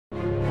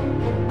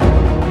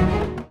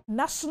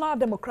National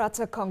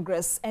Democratic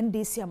Congress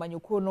NDC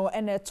amanyuko no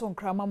ene to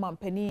nkrama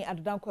mampani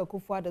Adanko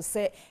Akufo-Addo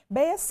se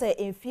beye se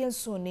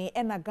emfienso ni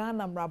ena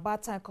Ghana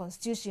mrabata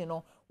constitution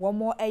no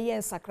womo eye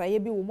nsakraye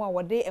bi womo a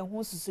wode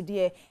eho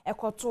susude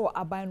ekoto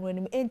aban no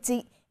anim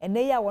enti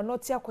ene ya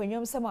wonoti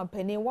akwanyam se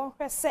mampani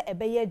wonhwe se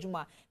ebeye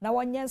adwuma na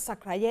wonye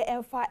nsakraye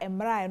emfa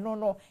emra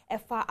no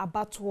efa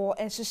abato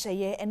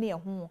enhyehyeye ene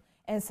eho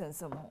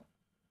ensensem ho.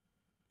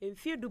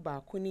 Emfiedu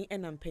baakuni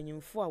ena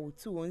mpanyimfo a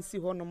wotu won si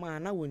honom a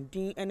na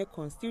wondin ene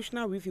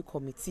Constitutional Review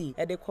Committee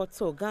ede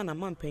koto Ghana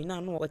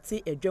mampanyina no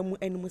wote adwamu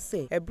anim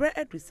se ebre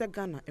aduse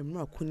Ghana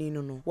emra kuni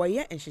no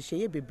woye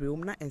enhyehyeye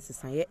bebrewum na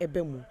ensesaye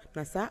ebemu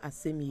na saa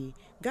asemi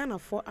Ghana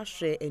fo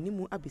ahwe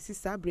animu abesi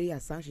saa bre ya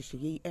saa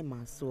hyehyeye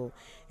emaso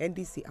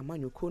NDC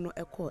amanyoko no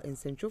ekọ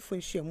ensentwofo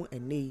nhyiamu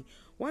enei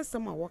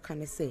wansam a woka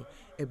ne se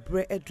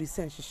ebre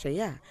aduse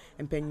nhyehyeye a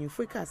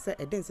empanyimfo ka se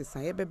ede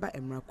ensesaye beba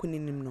emra kuni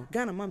nim no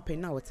Ghana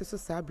mampanyina wote so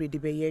saa bre de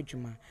beye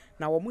adwuma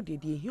na wo mu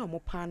dedi ehi omo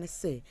pa ne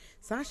se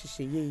saa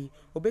hyehyeye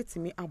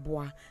obetimi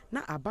aboa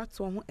na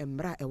abato ho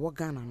emra ewo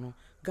Ghana no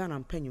Ghana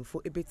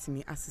mpanyimfo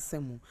ebetimi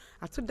asesemu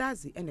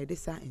atodazi ene de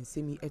saa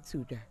ensemi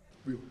etuda.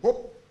 We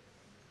hope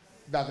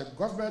that the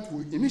government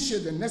will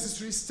initiate the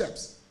necessary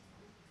steps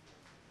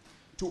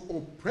to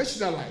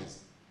operationalize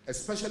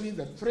especially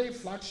the 3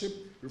 flagship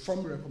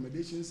reform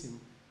recommendations in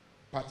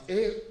Part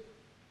A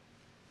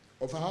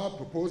of our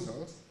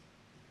proposals,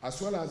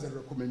 as well as the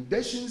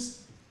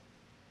recommendations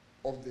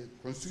of the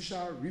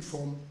Constitutional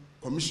Reform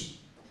Commission.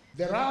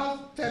 There are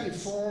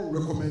 34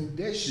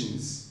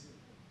 recommendations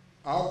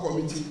our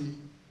committee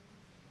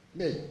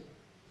made.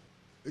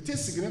 It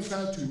is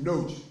significant to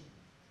note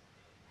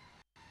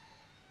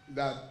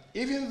that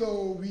even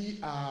though we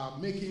are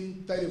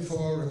making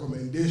 34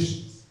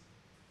 recommendations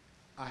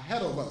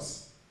ahead of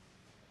us,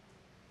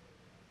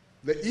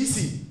 the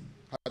EC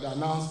had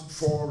announced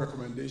 4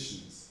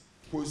 recommendations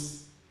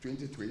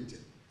post-2020.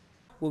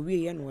 We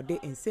ye no de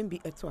ensem bi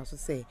eto aso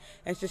se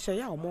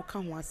enhyehyeye a omo ka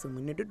ho asem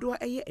ne dodo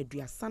eye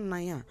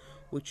aduasanan a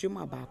wotwem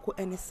abaako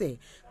ene se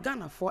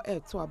Ghana fo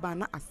eto aba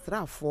na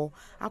asrafo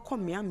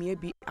akomeamea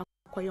bi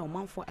akoye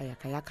omanfo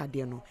ayakayaka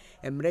de no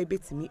emra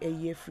betimi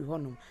eyi afri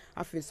honom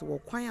afeso wo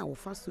kwan a wo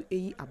faso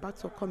eyi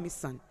abato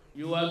commission.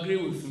 You agree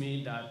with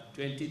me that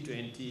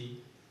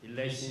 2020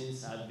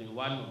 elections has been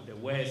one of the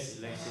worst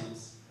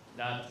elections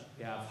that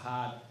we have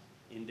had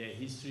in the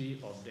history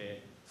of the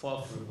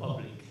Fourth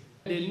Republic.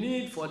 The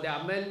need for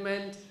the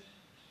amendment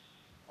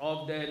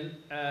of the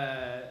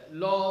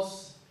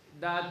laws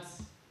that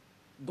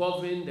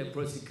govern the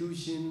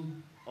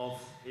prosecution of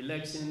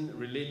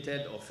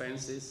election-related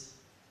offenses,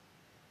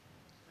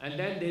 and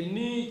then the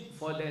need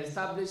for the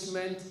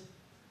establishment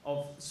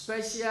of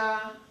special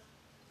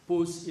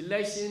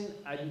post-election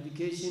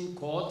adjudication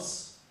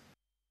courts